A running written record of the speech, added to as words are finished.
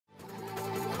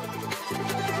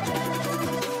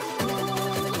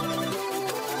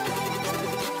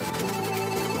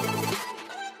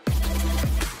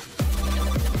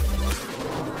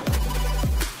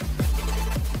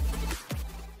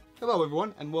Hello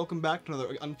everyone, and welcome back to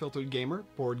another Unfiltered Gamer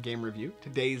board game review.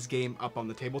 Today's game up on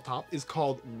the tabletop is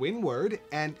called Windward,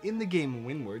 and in the game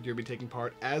Windward, you'll be taking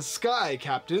part as sky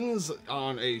captains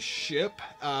on a ship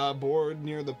aboard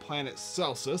near the planet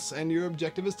Celsus, and your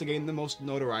objective is to gain the most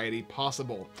notoriety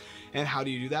possible. And how do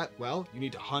you do that? Well, you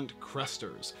need to hunt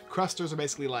cresters. Cresters are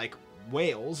basically like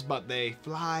whales, but they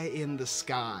fly in the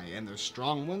sky, and there's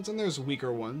strong ones and there's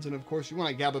weaker ones, and of course you want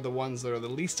to gather the ones that are the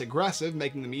least aggressive,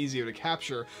 making them easier to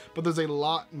capture, but there's a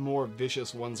lot more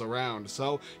vicious ones around,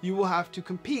 so you will have to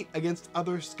compete against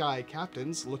other sky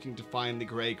captains looking to find the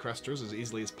gray cresters as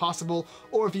easily as possible,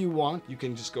 or if you want, you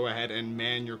can just go ahead and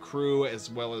man your crew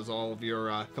as well as all of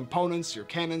your components, your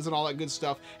cannons and all that good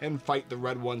stuff, and fight the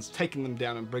red ones, taking them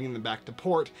down and bringing them back to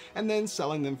port, and then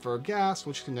selling them for gas,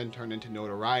 which can then turn into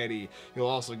notoriety. You'll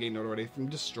also gain notoriety from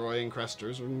destroying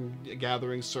cresters and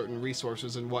gathering certain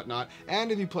resources and whatnot,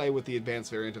 and if you play with the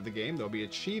advanced variant of the game, there'll be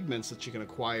achievements that you can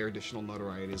acquire additional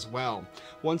notoriety as well.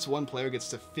 Once one player gets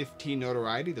to 15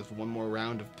 notoriety, there's one more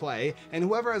round of play, and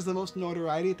whoever has the most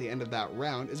notoriety at the end of that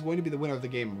round is going to be the winner of the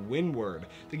game Windward.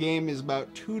 The game is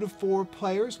about 2 to 4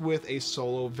 players with a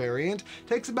solo variant.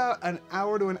 Takes about an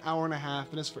hour to an hour and a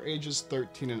half, and is for ages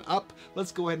 13 and up.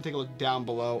 Let's go ahead and take a look down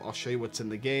below. I'll show you what's in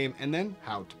the game, and then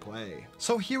how to play.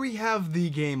 So here we have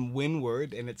the game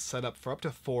Windward, and it's set up for up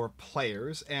to 4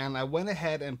 players, and I went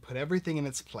ahead and put everything in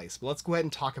its place. But let's go ahead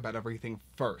and talk about everything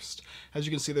first. As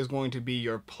you can see, there's going to be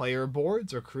your player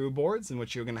boards or crew boards, in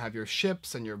which you're going to have your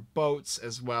ships and your boats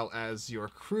as well as your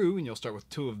crew, and you'll start with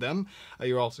 2 of them.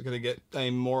 You're also going to get a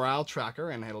morale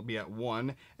tracker, and it'll be at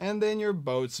 1, and then your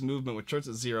boat's movement, which starts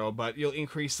at 0, but you'll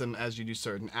increase them as you do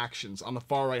certain actions. On the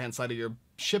far right hand side of your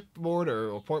ship board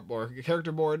or port board,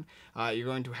 character board, you're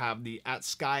going to have the at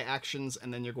sky actions,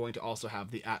 and then you're going to also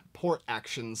have the at port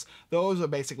actions. Those are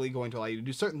basically going to allow you to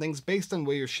do certain things based on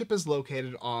where your ship is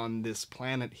located on this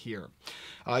planet here.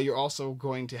 You're also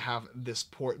going to have this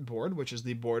port board, which is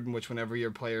the board in which whenever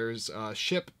your player's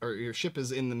ship or your ship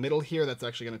is in the middle here, that's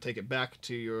actually going to take it back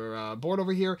to your board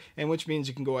over here, and which means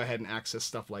you can go ahead and access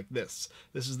stuff like this.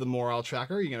 This is the morale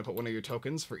tracker. You're going to put one of your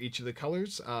tokens for each of the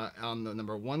colors on the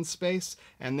number 1 space,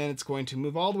 and then it's going to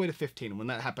move all the way to 15. When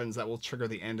that happens, that will trigger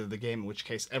the end of the game, in which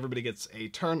case everybody gets a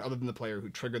turn other than the player who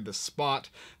triggered the spot.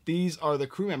 These are the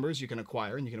crew members you can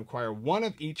acquire, and you can acquire 1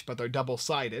 of each, but they're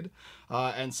double-sided.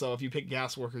 And so if you pick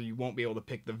gas worker, you won't be able to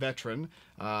pick the veteran,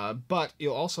 but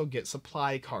you'll also get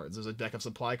supply cards. There's a deck of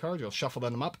supply cards. You'll shuffle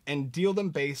them up and deal them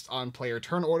based on player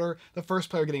turn order. The first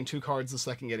player getting 2 cards, the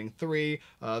second getting 3,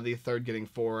 the third getting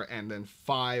 4, and then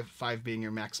 5 being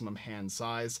your maximum hand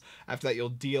size. After that, you'll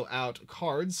deal out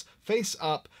cards face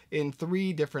up in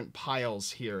 3 different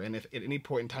piles here, and if at any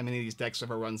point in time any of these decks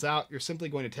ever runs out, you're simply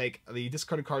going to take the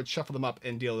discarded cards, shuffle them up,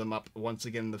 and deal them up once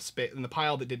again in the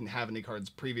pile that didn't have any cards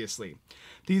previously.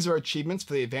 These are achievements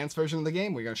for the advanced version of the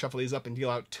game. We're going to shuffle these up and deal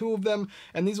out 2 of them,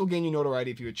 and these will gain you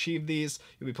notoriety if you achieve these.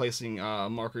 You'll be placing a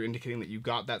marker indicating that you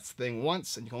got that thing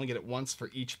once, and you can only get it once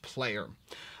for each player.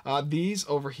 These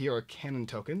over here are cannon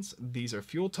tokens, these are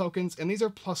fuel tokens, and these are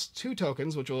 +2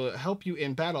 tokens, which will help you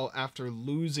in battle after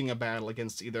losing a battle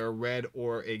against either a red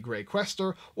or a gray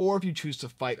quester, or if you choose to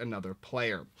fight another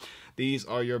player. These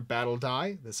are your battle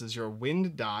die, this is your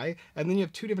wind die, and then you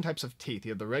have 2 different types of teeth.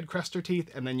 You have the red crester teeth,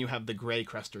 and then you have the gray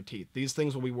crester teeth. These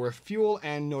things will be worth fuel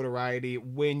and notoriety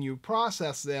when you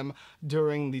process them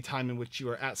during the time in which you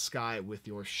are at sky with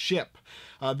your ship.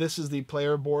 This is the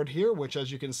player board here, which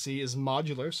as you can see is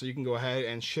modular, so you can go ahead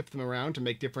and shift them around to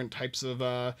make different types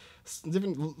of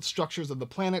different structures of the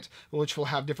planet, which will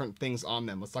have different things on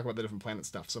them. Let's talk about the different planet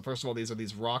stuff. So first of all, these are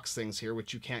these rocks things here,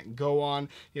 which you can't go on.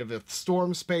 You have the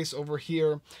storm space over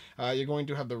here. You're going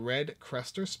to have the red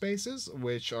crester spaces,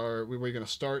 which are where you're going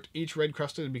to start each red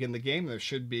crester to begin the game. There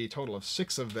should be a total of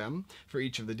 6 of them for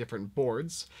each of the different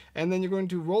boards. And then you're going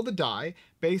to roll the die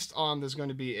based on, there's going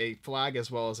to be a flag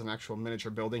as well as an actual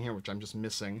miniature building here, which I'm just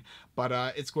missing. But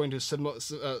it's going to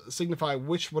signify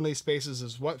which one of these spaces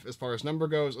is what as far as number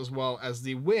goes, as well as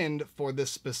the wind for this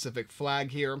specific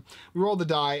flag here. We roll the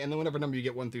die, and then whatever number you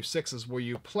get 1 through 6 is where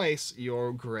you place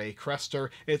your gray crester.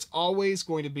 It's always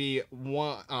going to be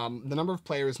the number of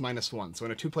players -1. So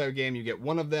in a 2-player game, you get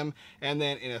 1 of them, and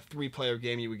then in a 3-player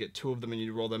game, you would get 2 of them, and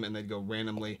you roll them, and they'd go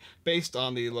randomly based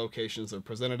on the locations they're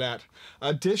presented at.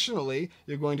 Additionally,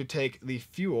 you're going to take the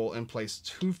fuel and place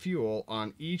 2 fuel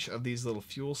on each of these little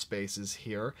fuel spaces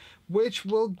here, which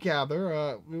will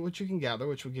gather, which you can gather,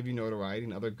 which will give you notoriety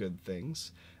and other good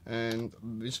things. and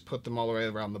just put them all the way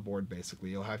around the board. Basically,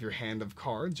 you'll have your hand of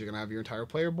cards, you're going to have your entire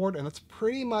player board, and that's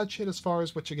pretty much it as far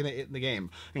as what you're going to hit in the game,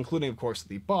 including of course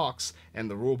the box and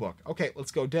the rule book. Okay,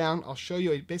 let's go down. I'll show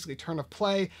you a basically turn of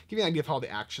play, give you an idea of how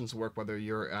the actions work, whether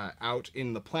you're out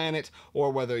in the planet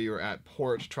or whether you're at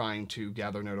port trying to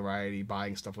gather notoriety,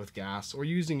 buying stuff with gas, or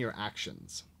using your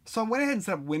actions. So I went ahead and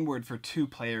set up Windward for 2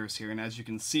 players here, and as you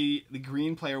can see, the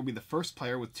green player will be the first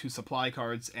player with 2 supply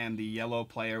cards, and the yellow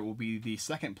player will be the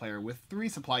second player with 3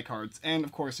 supply cards. And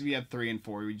of course, if you have 3 and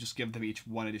 4, we just give them each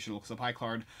 1 additional supply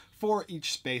card for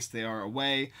each space they are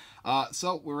away.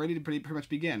 So we're ready to pretty much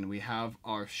begin. We have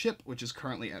our ship, which is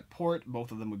currently at port.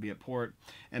 Both of them would be at port.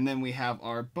 And then we have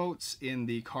our boats in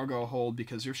the cargo hold,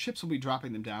 because your ships will be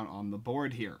dropping them down on the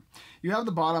board here. You have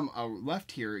the bottom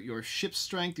left here, your ship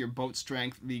strength, your boat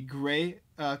strength, the gray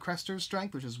cresters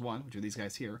strength, which is 1, which are these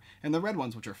guys here, and the red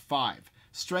ones, which are 5.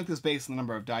 Strength is based on the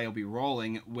number of die you'll be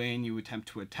rolling when you attempt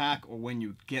to attack or when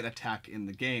you get attacked in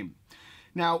the game.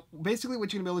 Now, basically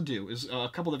what you're going to be able to do is a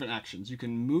couple different actions. You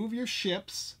can move your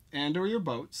ships and or your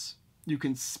boats. You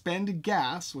can spend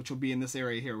gas, which will be in this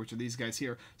area here, which are these guys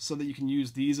here, so that you can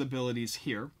use these abilities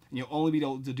here. And you'll only be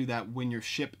able to do that when your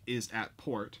ship is at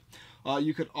port.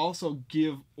 You could also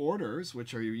give orders,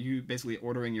 which are you basically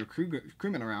ordering your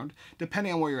crewmen around,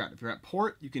 depending on where you're at. If you're at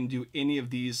port, you can do any of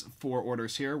these 4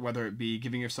 orders here, whether it be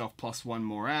giving yourself +1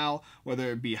 morale,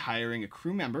 whether it be hiring a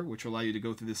crew member, which will allow you to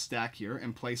go through this stack here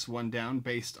and place 1 down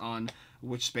based on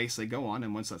which space they go on,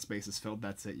 and once that space is filled,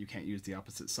 that's it. You can't use the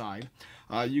opposite side.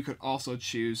 You could also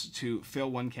choose to fill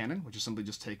 1 cannon, which is simply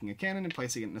just taking a cannon and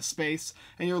placing it in a space,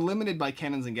 and you're limited by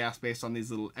cannons and gas based on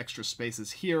these little extra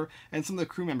spaces here, and some of the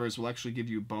crew members will actually give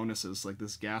you bonuses, like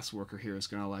this gas worker here is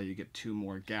going to allow you to get 2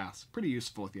 more gas. Pretty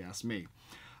useful if you ask me.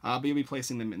 But you'll be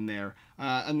placing them in there.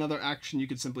 Another action you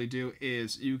could simply do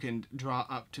is you can draw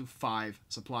up to 5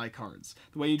 supply cards.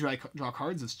 The way you draw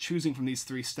cards is choosing from these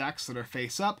 3 stacks that are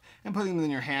face up and putting them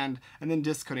in your hand, and then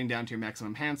discarding down to your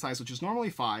maximum hand size, which is normally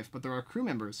 5, but there are crew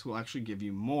members who will actually give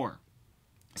you more.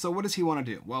 So what does he want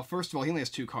to do? Well, first of all, he only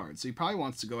has 2 cards, so he probably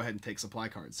wants to go ahead and take supply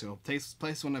cards. So he'll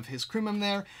place one of his crewmen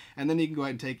there, and then he can go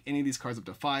ahead and take any of these cards up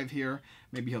to 5 here.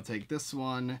 Maybe he'll take this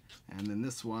one, and then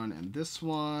this one, and this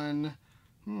one.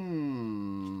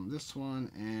 This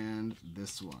one and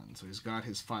this one. So he's got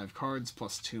his 5 cards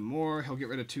plus 2 more. He'll get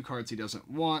rid of 2 cards he doesn't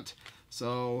want.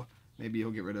 So maybe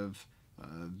he'll get rid of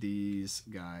these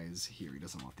guys here. He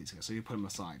doesn't want these guys, so you put them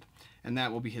aside. And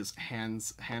that will be his hand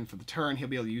for the turn. He'll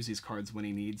be able to use these cards when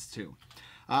he needs to.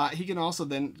 He can also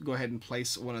then go ahead and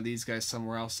place one of these guys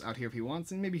somewhere else out here if he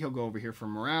wants, and maybe he'll go over here for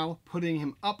morale, putting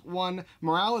him up 1.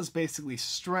 Morale is basically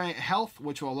strength, health,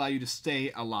 which will allow you to stay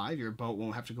alive. Your boat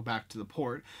won't have to go back to the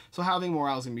port. So having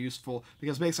morale is going to be useful,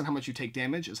 because based on how much you take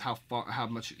damage is how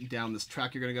much down this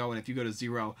track you're going to go, and if you go to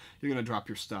 0, you're going to drop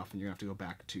your stuff and you're going to have to go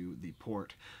back to the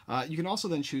port. You can also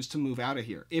then choose to move out of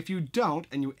here. If you don't,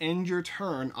 and you end your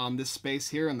turn on this space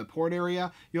here in the port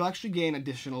area, you'll actually gain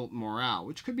additional morale,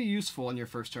 which could be useful in your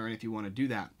first turn if you want to do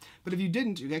that. But if you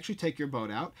didn't, you can actually take your boat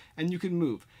out and you can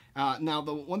move. Now,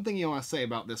 the one thing you want to say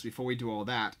about this before we do all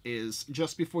that is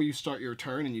just before you start your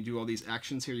turn and you do all these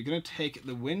actions here, you're going to take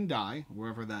the wind die,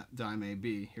 wherever that die may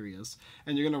be, here he is,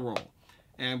 and you're going to roll.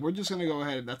 And we're just going to go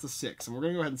ahead, that's a 6, and we're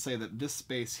going to go ahead and say that this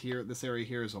space here, this area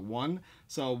here is a 1.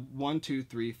 So 1, 2,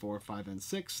 3, 4, 5, and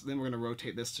 6. Then we're going to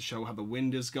rotate this to show how the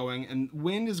wind is going. And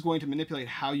wind is going to manipulate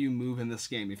how you move in this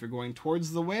game. If you're going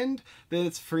towards the wind, then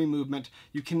it's free movement.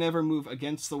 You can never move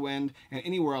against the wind, and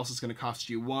anywhere else is going to cost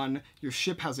you 1. Your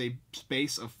ship has a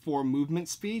space of 4 movement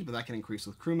speed, but that can increase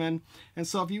with crewmen. And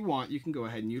so if you want, you can go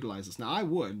ahead and utilize this. Now I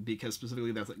would, because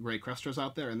specifically there's like gray cresters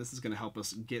out there, and this is going to help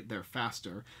us get there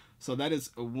faster. So that is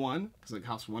a 1, because it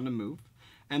costs 1 to move.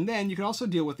 And then you can also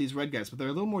deal with these red guys, but they're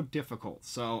a little more difficult.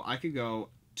 So I could go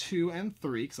 2 and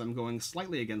 3, because I'm going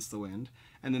slightly against the wind.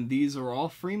 And then these are all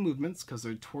free movements, because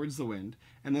they're towards the wind.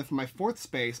 And then for my 4th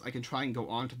space, I can try and go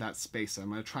onto that space. So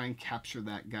I'm going to try and capture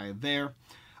that guy there.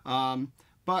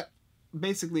 But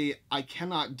basically, I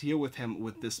cannot deal with him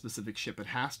with this specific ship. It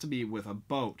has to be with a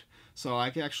boat. So I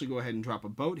can actually go ahead and drop a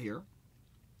boat here.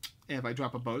 And if I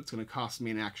drop a boat, it's going to cost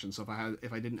me an action. So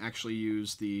if I didn't actually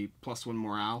use the +1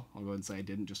 morale, I'll go ahead and say I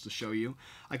didn't just to show you,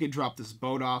 I could drop this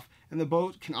boat off, and the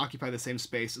boat can occupy the same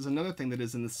space as another thing that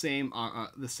is in the same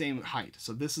height.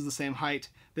 So this is the same height.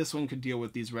 This one could deal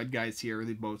with these red guys here.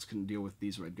 The boats can deal with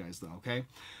these red guys though, okay?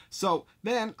 So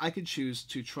then I could choose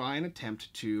to try and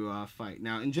attempt to fight.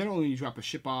 Now, in general, when you drop a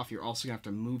ship off, you're also going to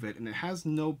have to move it, and it has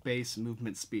no base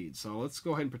movement speed. So let's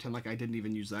go ahead and pretend like I didn't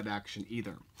even use that action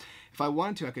either. If I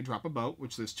wanted to, I could drop a boat,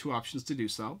 which there's 2 options to do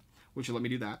so. which will let me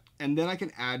do that. And then I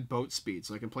can add boat speed.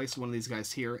 So I can place one of these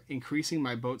guys here, increasing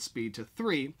my boat speed to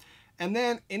 3. And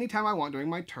then anytime I want during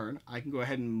my turn, I can go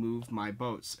ahead and move my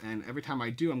boats. And every time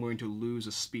I do, I'm going to lose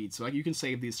a speed. So you can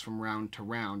save these from round to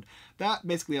round. That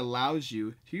basically allows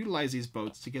you to utilize these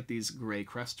boats to get these gray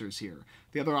cresters here.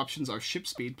 The other options are ship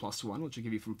speed +1, which will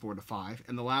give you from 4 to 5.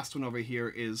 And the last one over here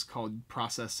is called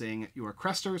processing your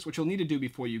cresters, which you'll need to do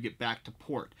before you get back to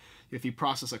port. If you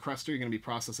process a crester, you're going to be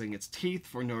processing its teeth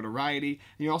for notoriety.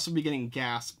 And you'll also be getting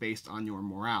gas based on your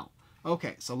morale.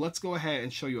 Okay, so let's go ahead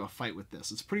and show you a fight with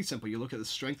this. It's pretty simple. You look at the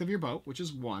strength of your boat, which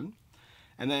is 1,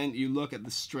 and then you look at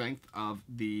the strength of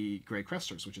the gray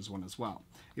cresters, which is 1 as well.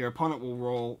 Your opponent will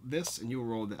roll this, and you will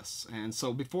roll this. And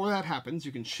so before that happens,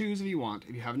 you can choose if you want.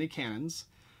 If you have any cannons,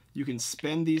 you can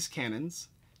spend these cannons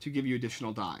to give you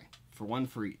additional die, for 1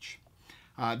 for each.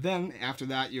 Then, after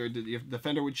that, your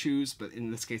defender would choose, but in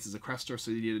this case it's a crester,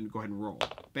 so you need to go ahead and roll.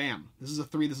 Bam! This is a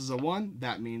 3, this is a 1.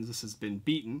 That means this has been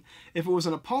beaten. If it was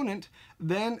an opponent,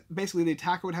 then basically the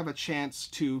attacker would have a chance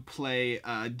to play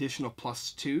additional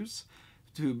 +2s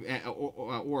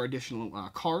or additional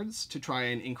cards to try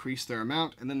and increase their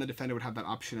amount, and then the defender would have that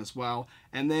option as well,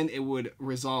 and then it would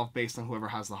resolve based on whoever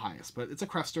has the highest. But it's a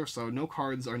crester, so no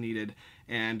cards are needed,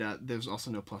 and there's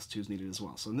also no +2s needed as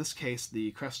well. So in this case,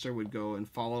 the crester would go and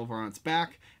fall over on its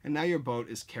back, and now your boat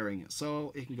is carrying it.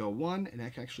 So it can go 1, and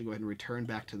I can actually go ahead and return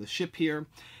back to the ship here,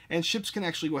 and ships can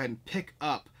actually go ahead and pick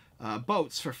up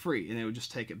boats for free, and it would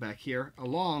just take it back here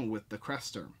along with the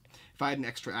crester. If I had an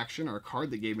extra action or a card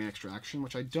that gave me an extra action,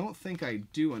 which I don't think I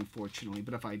do, unfortunately,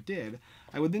 but if I did,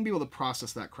 I would then be able to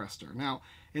process that crester. Now,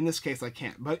 in this case, I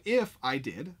can't. But if I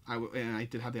did, and I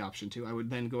did have the option to, I would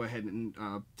then go ahead and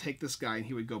take this guy, and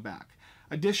he would go back.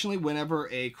 Additionally, whenever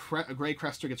a gray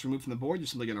crester gets removed from the board, you're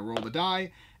simply going to roll the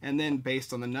die, and then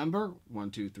based on the number,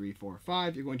 1, 2, 3, 4,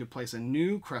 5, you're going to place a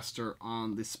new crester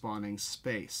on the spawning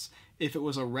space. If it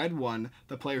was a red one,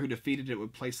 the player who defeated it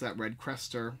would place that red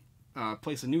crester,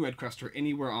 place a new red crester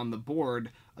anywhere on the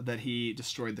board that he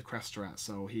destroyed the crester at.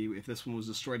 So if this one was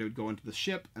destroyed, it would go into the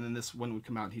ship, and then this one would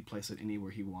come out and he'd place it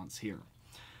anywhere he wants here.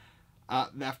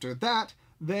 After that,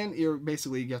 then you're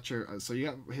basically got your, so you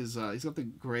got his, he's got the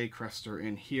gray crester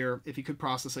in here. If he could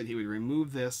process it, he would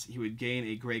remove this. He would gain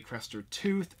a gray crester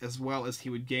tooth, as well as he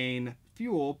would gain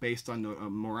fuel based on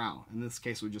morale. In this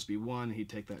case, it would just be 1. He'd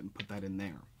take that and put that in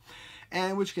there.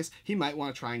 And in which case, he might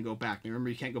want to try and go back. Now, remember,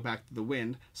 you can't go back to the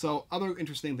wind. So other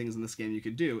interesting things in this game you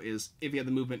could do is, if you had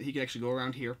the movement, he could actually go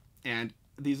around here, and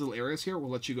these little areas here will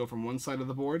let you go from one side of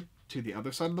the board to the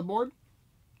other side of the board.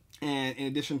 And in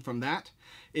addition from that,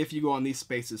 if you go on these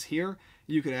spaces here,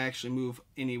 you could actually move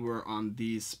anywhere on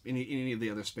these, any of the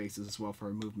other spaces as well for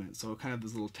a movement. So kind of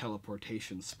this little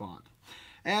teleportation spot.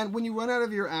 And when you run out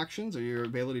of your actions, or your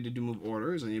ability to do move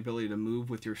orders, and the ability to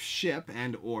move with your ship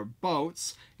and or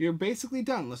boats, you're basically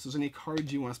done unless there's any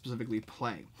cards you want to specifically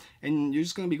play. And you're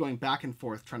just going to be going back and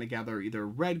forth trying to gather either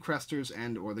red cresters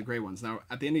and or the gray ones. Now,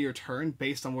 at the end of your turn,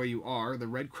 based on where you are, the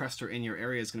red crester in your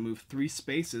area is going to move 3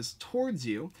 spaces towards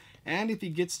you. And if he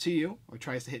gets to you, or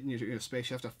tries to hit in your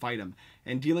space, you have to fight him.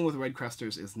 And dealing with red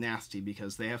cresters is nasty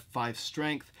because they have 5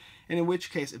 strength. And in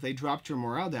which case, if they dropped your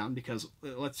morale down, because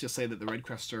let's just say that the red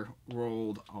crester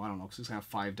rolled, I don't know, because he's going to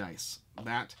have 5 dice.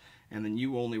 That, and then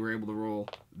you only were able to roll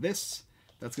this.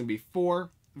 That's going to be 4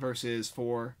 versus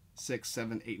 4, 6,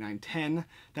 7, 8, 9, 10.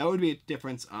 That would be a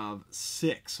difference of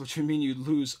 6, which would mean you'd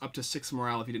lose up to 6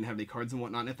 morale if you didn't have any cards and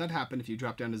whatnot. And if that happened, if you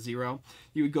dropped down to 0,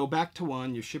 you would go back to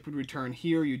 1, your ship would return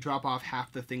here, you drop off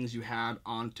half the things you had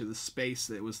onto the space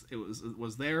that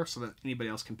was there so that anybody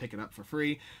else can pick it up for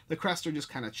free. The crester just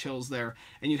kind of chills there,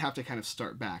 and you'd have to kind of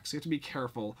start back. So you have to be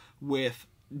careful with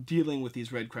dealing with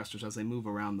these red cresters as they move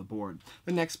around the board.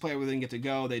 The next player would then get to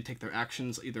go. They take their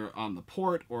actions either on the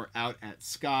port or out at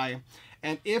sky.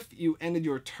 And if you ended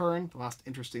your turn, the last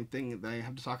interesting thing that I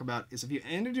have to talk about is if you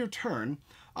ended your turn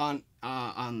on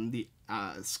the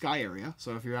sky area,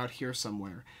 so if you're out here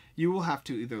somewhere, you will have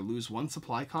to either lose 1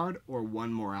 supply card or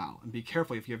 1 morale. And be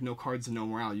careful, if you have no cards and no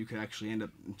morale, you could actually end up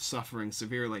suffering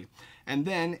severely. And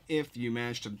then, if you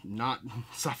manage to not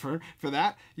suffer for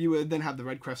that, you would then have the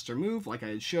red crester move, like I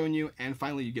had shown you, and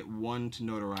finally you get 1 to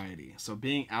notoriety. So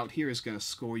being out here is going to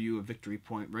score you a victory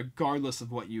point, regardless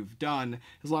of what you've done,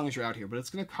 as long as you're out here. But it's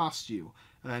going to cost you,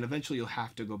 and eventually you'll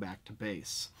have to go back to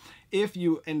base. If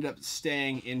you end up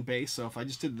staying in base, so if I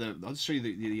just did I'll just show you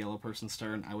the yellow person's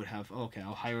turn, I would have, okay,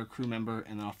 I'll hire a crew member,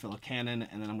 and then I'll fill a cannon,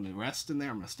 and then I'm going to rest in there,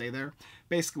 I'm going to stay there.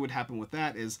 Basically what happened with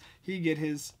that is, he'd get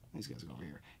his, these guys go over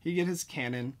here, he'd get his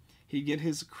cannon, he'd get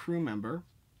his crew member,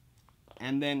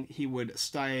 and then he would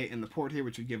stay in the port here,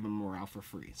 which would give him morale for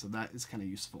free. So that is kind of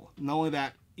useful. Not only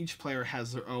that, each player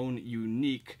has their own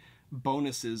unique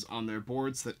bonuses on their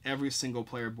boards, that every single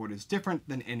player board is different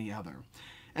than any other.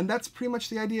 And that's pretty much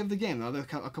the idea of the game. Now, a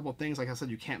couple of things, like I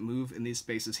said, you can't move in these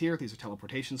spaces here. These are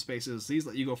teleportation spaces. These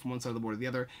let you go from one side of the board to the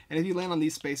other. And if you land on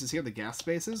these spaces here, the gas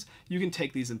spaces, you can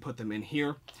take these and put them in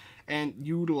here and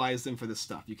utilize them for this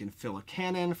stuff. You can fill a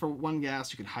cannon for 1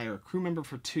 gas. You can hire a crew member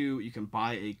for 2. You can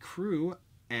buy a crew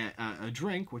a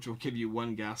drink, which will give you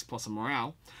 1 gas plus a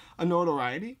morale, a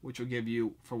notoriety, which will give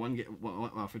you for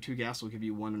 2 gas will give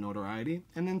you 1 notoriety,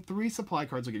 and then 3 supply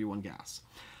cards will give you 1 gas.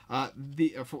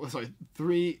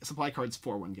 3 supply cards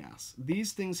for 1 gas.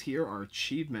 These things here are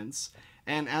achievements,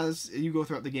 and as you go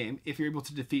throughout the game, if you're able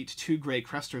to defeat 2 gray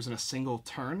cresters in a single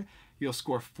turn, you'll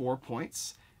score 4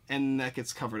 points, and that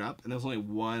gets covered up, and there's only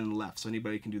 1 left, so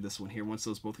anybody can do this one here. Once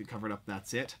those both get covered up,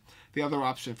 that's it. The other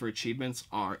option for achievements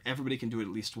are everybody can do it at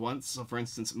least once. So for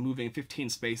instance, moving 15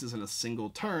 spaces in a single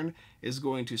turn is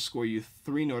going to score you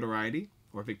 3 notoriety,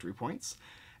 or victory points.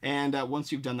 And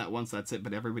once you've done that once, that's it,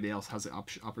 but everybody else has the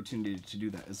opportunity to do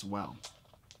that as well.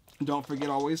 Don't forget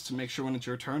always to make sure when it's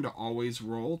your turn to always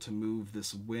roll to move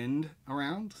this wind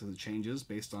around, so it changes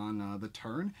based on the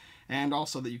turn, and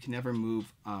also that you can never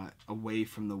move away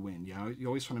from the wind. You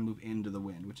always want to move into the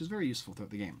wind, which is very useful throughout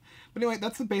the game. But anyway,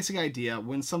 that's the basic idea.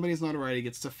 When somebody's notoriety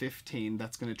gets to 15,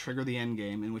 that's going to trigger the end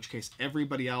game, in which case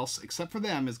everybody else, except for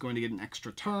them, is going to get an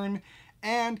extra turn,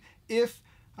 and if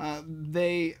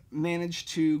they manage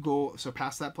to go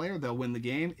surpass that player, they'll win the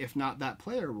game. If not, that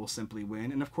player will simply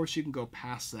win. And of course, you can go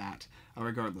past that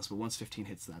regardless. But once 15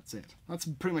 hits, that's it. That's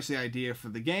pretty much the idea for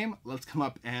the game. Let's come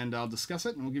up and I'll discuss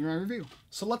it and we'll give you my review.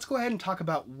 So let's go ahead and talk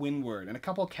about Windward and a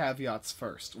couple caveats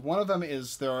first. One of them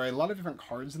is there are a lot of different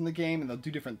cards in the game and they'll do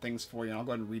different things for you. And I'll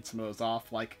go ahead and read some of those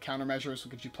off, like countermeasures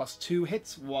will get you +2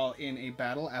 hits while in a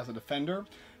battle as a defender.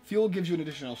 Fuel gives you an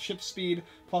additional ship speed,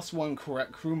 +1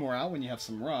 crew morale when you have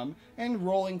some rum, and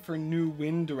rolling for new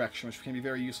wind direction, which can be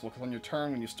very useful because on your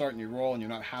turn, when you start and you roll and you're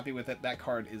not happy with it, that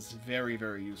card is very,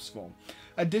 very useful.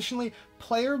 Additionally,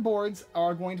 player boards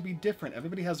are going to be different.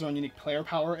 Everybody has their own unique player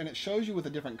power, and it shows you with a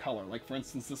different color. Like, for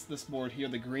instance, this board here,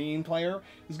 the green player,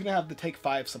 is going to have to take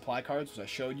 5 supply cards, which I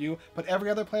showed you, but every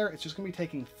other player, it's just going to be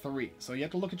taking 3. So you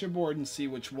have to look at your board and see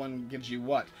which one gives you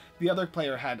what. The other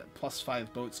player had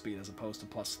 +5 boat speed as opposed to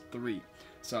 +3.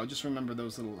 So just remember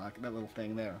those little that little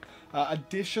thing there.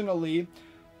 Additionally,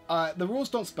 the rules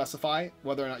don't specify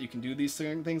whether or not you can do these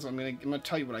certain things. I'm gonna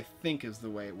tell you what I think is the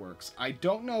way it works. I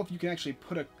don't know if you can actually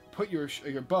put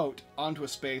your boat onto a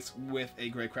space with a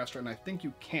gray crester, and I think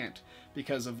you can't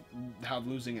because of how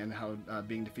losing and how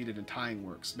being defeated and tying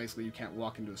works. Basically, you can't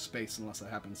walk into a space unless that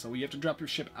happens. So you have to drop your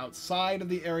ship outside of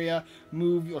the area,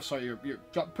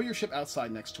 put your ship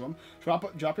outside next to them,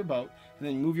 drop your boat, and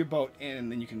then move your boat in,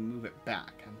 and then you can move it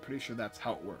back. I'm pretty sure that's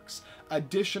how it works.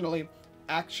 Additionally,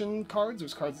 action cards,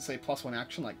 there's cards that say +1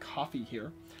 action, like coffee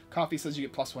here. Coffee says you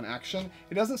get +1 action.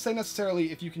 It doesn't say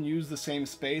necessarily if you can use the same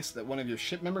space that one of your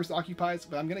ship members occupies,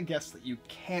 but I'm gonna guess that you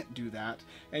can't do that.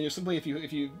 And you're simply, if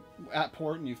you at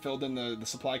port and you filled in the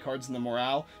supply cards and the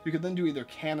morale, you could then do either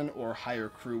cannon or hire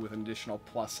crew with an additional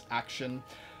 + action.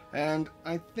 And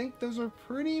I think those are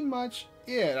pretty much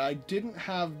it. I didn't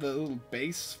have the little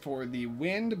base for the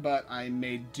wind, but I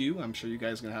made do. I'm sure you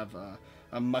guys are gonna have a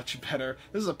much better.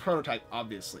 This is a prototype,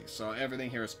 obviously, so everything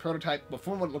here is prototype, but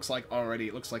from what it looks like already,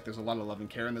 it looks like there's a lot of love and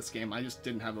care in this game. I just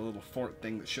didn't have a little fort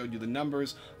thing that showed you the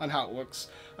numbers on how it looks.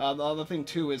 The other thing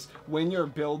too is when you're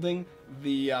building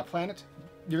the planet,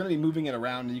 you're going to be moving it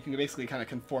around, and you can basically kind of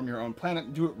conform your own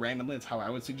planet, do it randomly. That's how I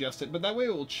would suggest it, but that way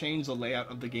it will change the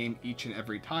layout of the game each and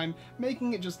every time,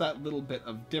 making it just that little bit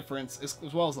of difference,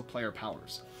 as well as the player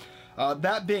powers.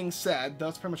 That being said,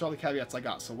 that's pretty much all the caveats I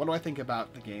got. So what do I think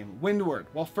about the game Windward?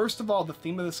 Well, first of all, the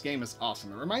theme of this game is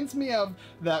awesome. It reminds me of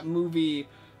that movie,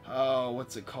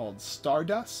 what's it called?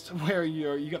 Stardust, where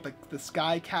you got the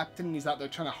sky captain and he's out there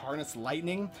trying to harness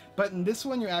lightning. But in this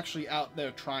one, you're actually out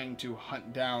there trying to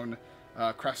hunt down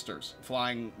cresters,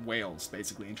 flying whales,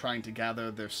 basically, and trying to gather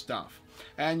their stuff.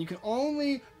 And you can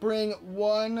only bring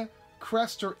 1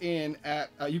 crester in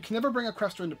you can never bring a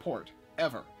crester into port,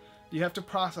 ever. You have to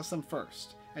process them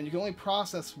first, and you can only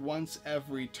process once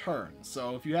every turn.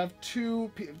 So if you have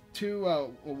one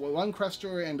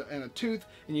crester and a tooth,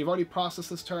 and you've already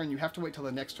processed this turn, you have to wait till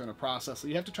the next turn to process. So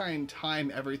you have to try and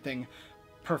time everything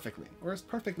perfectly, or as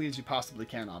perfectly as you possibly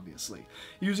can, obviously.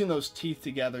 Using those teeth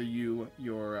together, your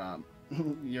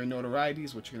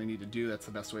notorieties, what you're going to need to do, that's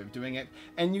the best way of doing it.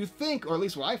 And you think, or at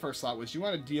least what I first thought, was you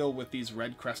want to deal with these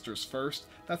red cresters first.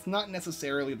 That's not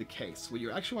necessarily the case. What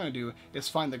you actually want to do is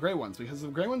find the gray ones, because the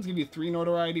gray ones give you 3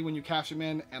 notoriety when you cash them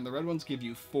in, and the red ones give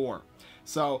you 4.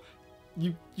 So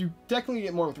you definitely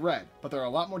get more with red, but they're a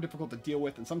lot more difficult to deal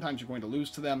with, and sometimes you're going to lose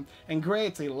to them. And gray,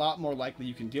 it's a lot more likely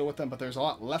you can deal with them, but there's a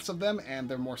lot less of them, and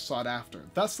they're more sought after,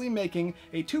 thusly making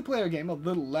a 2-player game a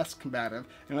little less combative,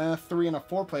 and then a 3 and a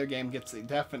 4-player game gets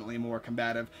definitely more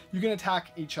combative. You can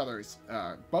attack each other's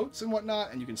boats and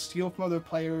whatnot, and you can steal from other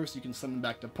players, you can send them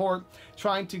back to port,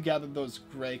 trying to gather those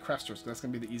gray cresters. That's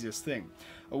going to be the easiest thing.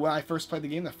 When I first played the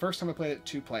game, the first time I played it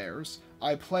 2 players,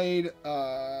 I played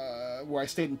where I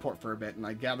stayed in port for a bit, and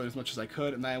I gathered as much as I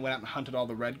could, and then I went out and hunted all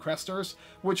the red cresters,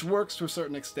 which works to a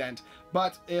certain extent.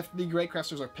 But if the gray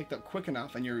cresters are picked up quick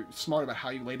enough, and you're smart about how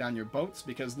you lay down your boats,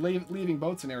 because leaving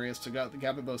boats in areas to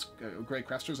gather those gray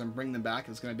cresters and bring them back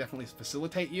is going to definitely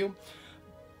facilitate you.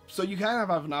 So you kind of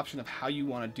have an option of how you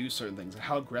want to do certain things, and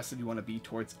how aggressive you want to be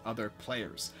towards other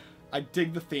players. I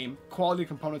dig the theme. Quality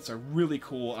components are really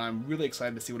cool. I'm really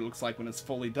excited to see what it looks like when it's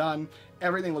fully done.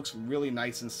 Everything looks really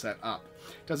nice and set up.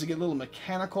 Does it get a little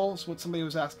mechanical? Is what somebody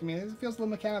was asking me. It feels a little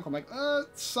mechanical. I'm like,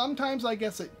 sometimes I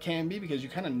guess it can be, because you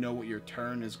kind of know what your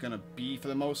turn is going to be for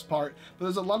the most part. But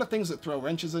there's a lot of things that throw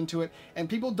wrenches into it, and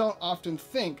people don't often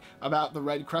think about the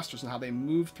red cresters and how they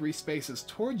move 3 spaces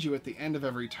towards you at the end of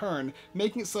every turn,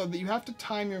 making it so that you have to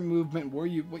time your movement what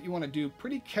you want to do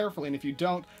pretty carefully, and if you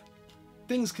don't,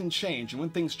 things can change, and when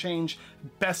things change,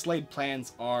 best laid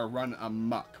plans are run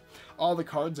amok. All the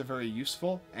cards are very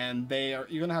useful, and you're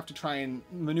going to have to try and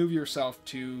maneuver yourself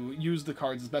to use the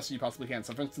cards as best as you possibly can.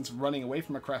 So for instance, running away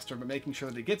from a crester, but making sure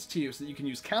that it gets to you so that you can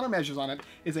use countermeasures on it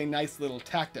is a nice little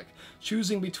tactic.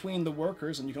 Choosing between the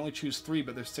workers, and you can only choose 3,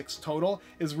 but there's 6 total,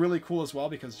 is really cool as well,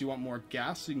 because you want more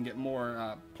gas so you can get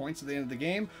more points at the end of the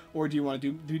game, or do you want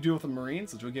to do with the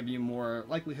Marines, which will give you more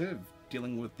likelihood of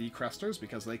dealing with the cresters,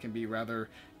 because they can be rather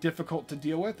difficult to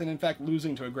deal with, and in fact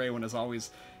losing to a gray one is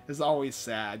always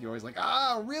sad. You're always like,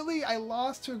 really? I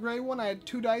lost to a gray one? I had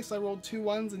 2 dice, I rolled 2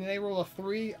 ones, and they rolled a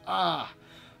 3?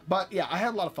 But yeah, I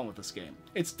had a lot of fun with this game.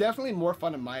 It's definitely more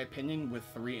fun, in my opinion, with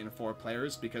 3 and 4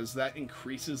 players, because that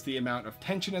increases the amount of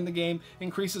tension in the game,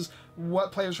 increases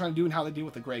what players are trying to do and how they deal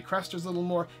with the gray cresters a little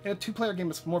more. In a 2-player game,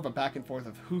 it's more of a back and forth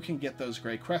of who can get those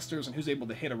gray cresters and who's able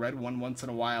to hit a red one once in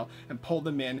a while and pull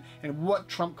them in, and what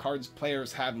trump cards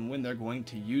players have and when they're going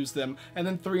to use them. And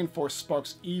then 3 and 4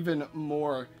 sparks even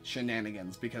more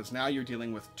shenanigans, because now you're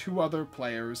dealing with 2 other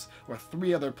players or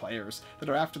 3 other players that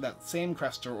are after that same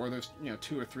crester, or there's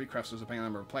 2 or 3 cresters depending on the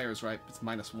number of players, right? It's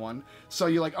 -1. So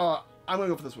you're like, I'm going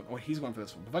to go for this one. Or he's going for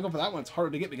this one. If I go for that one, it's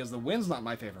harder to get because the wind's not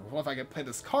my favor. Well, if I could play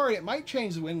this card, it might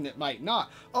change the wind and it might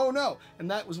not. Oh no!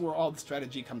 And that was where all the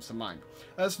strategy comes to mind.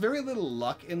 There's very little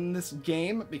luck in this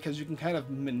game because you can kind of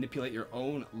manipulate your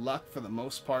own luck for the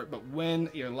most part, but when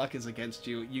your luck is against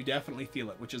you, you definitely feel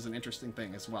it, which is an interesting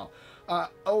thing as well.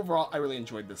 Overall, I really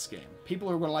enjoyed this game. People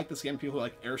who are going to like this game, people who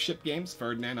like airship games,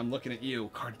 Ferdinand, I'm looking at you,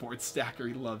 Cardboard Stacker,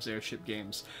 he loves airship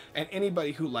games. And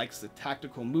anybody who likes the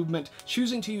tactical movement,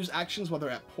 choosing to use actions whether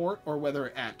at port or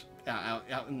whether at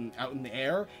out in the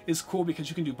air is cool because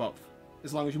you can do both.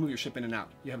 As long as you move your ship in and out,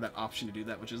 you have that option to do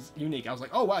that, which is unique. I was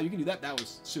like, oh wow, you can do that. That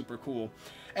was super cool.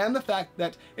 And the fact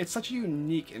that it's such a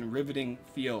unique and riveting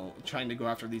feel trying to go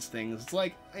after these things. It's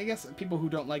like, I guess people who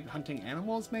don't like hunting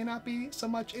animals may not be so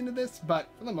much into this, but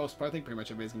for the most part, I think pretty much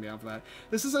everybody's gonna be down for that.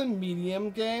 This is a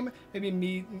medium game,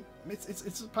 maybe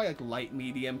it's probably like light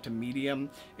medium to medium,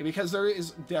 because there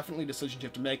is definitely decisions you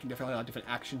have to make and definitely a lot of different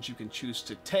actions you can choose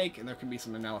to take, and there can be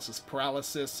some analysis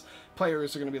paralysis.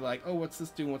 Players are gonna be like, oh, what's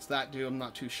this do? What's that do? I'm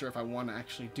not too sure if I want to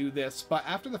actually do this. But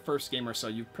after the first game or so,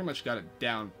 you've pretty much got it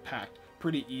down packed.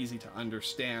 Pretty easy to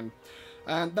understand.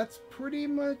 And that's pretty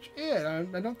much it.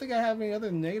 I don't think I have any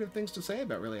other negative things to say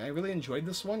about it, really. I really enjoyed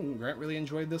this one. Grant really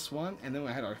enjoyed this one. And then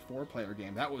we had our 4-player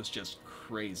game. That was just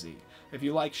crazy. If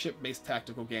you like ship-based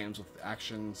tactical games with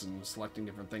actions and selecting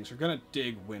different things, you're going to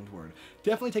dig Windward.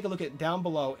 Definitely take a look at it down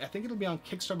below. I think it'll be on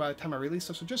Kickstarter by the time I release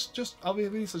it. So I'll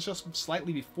release it just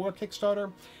slightly before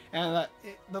Kickstarter. And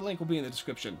the link will be in the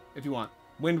description if you want.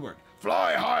 Windward.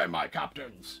 Fly high, my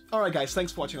captains! Alright guys,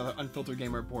 thanks for watching another Unfiltered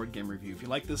Gamer board game review. If you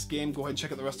like this game, go ahead and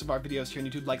check out the rest of our videos here on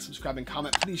YouTube. Like, subscribe, and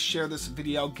comment. Please share this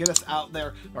video. Get us out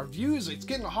there. Our views, it's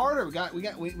getting harder. Our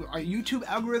YouTube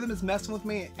algorithm is messing with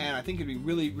me, and I think it'd be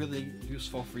really, really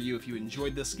useful for you if you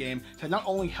enjoyed this game to not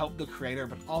only help the creator,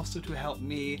 but also to help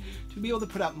me to be able to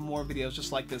put out more videos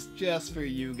just like this, just for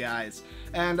you guys.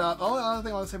 And the only other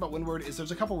thing I want to say about Windward is there's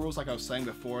a couple rules, like I was saying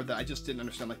before, that I just didn't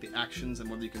understand, like the actions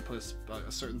and whether you can put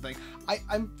a certain thing.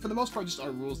 I'm for the most part, just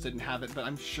our rules didn't have it, but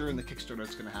I'm sure in the Kickstarter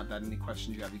it's going to have that. Any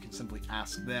questions you have, you can simply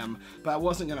ask them. But I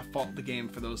wasn't going to fault the game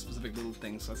for those specific little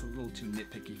things, so that's a little too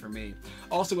nitpicky for me.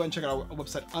 Also, go ahead and check out our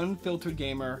website,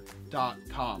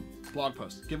 unfilteredgamer.com. Blog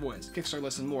posts, giveaways, Kickstarter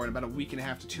list, and more. In about a week and a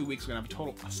half to 2 weeks, we're going to have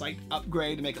a total site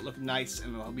upgrade to make it look nice,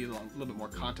 and there'll be a little bit more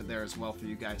content there as well for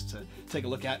you guys to take a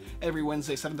look at. Every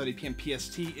Wednesday, 7:30 p.m.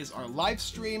 PST is our live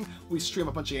stream. We stream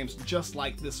a bunch of games just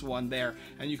like this one there,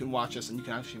 and you can watch us, and you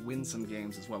can actually win some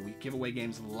games as well. We give away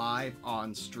games live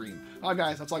on stream. Alright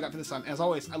guys, that's all I got for this time. As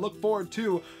always, I look forward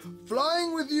to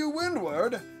flying with you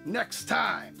Windward next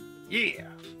time. Yeah!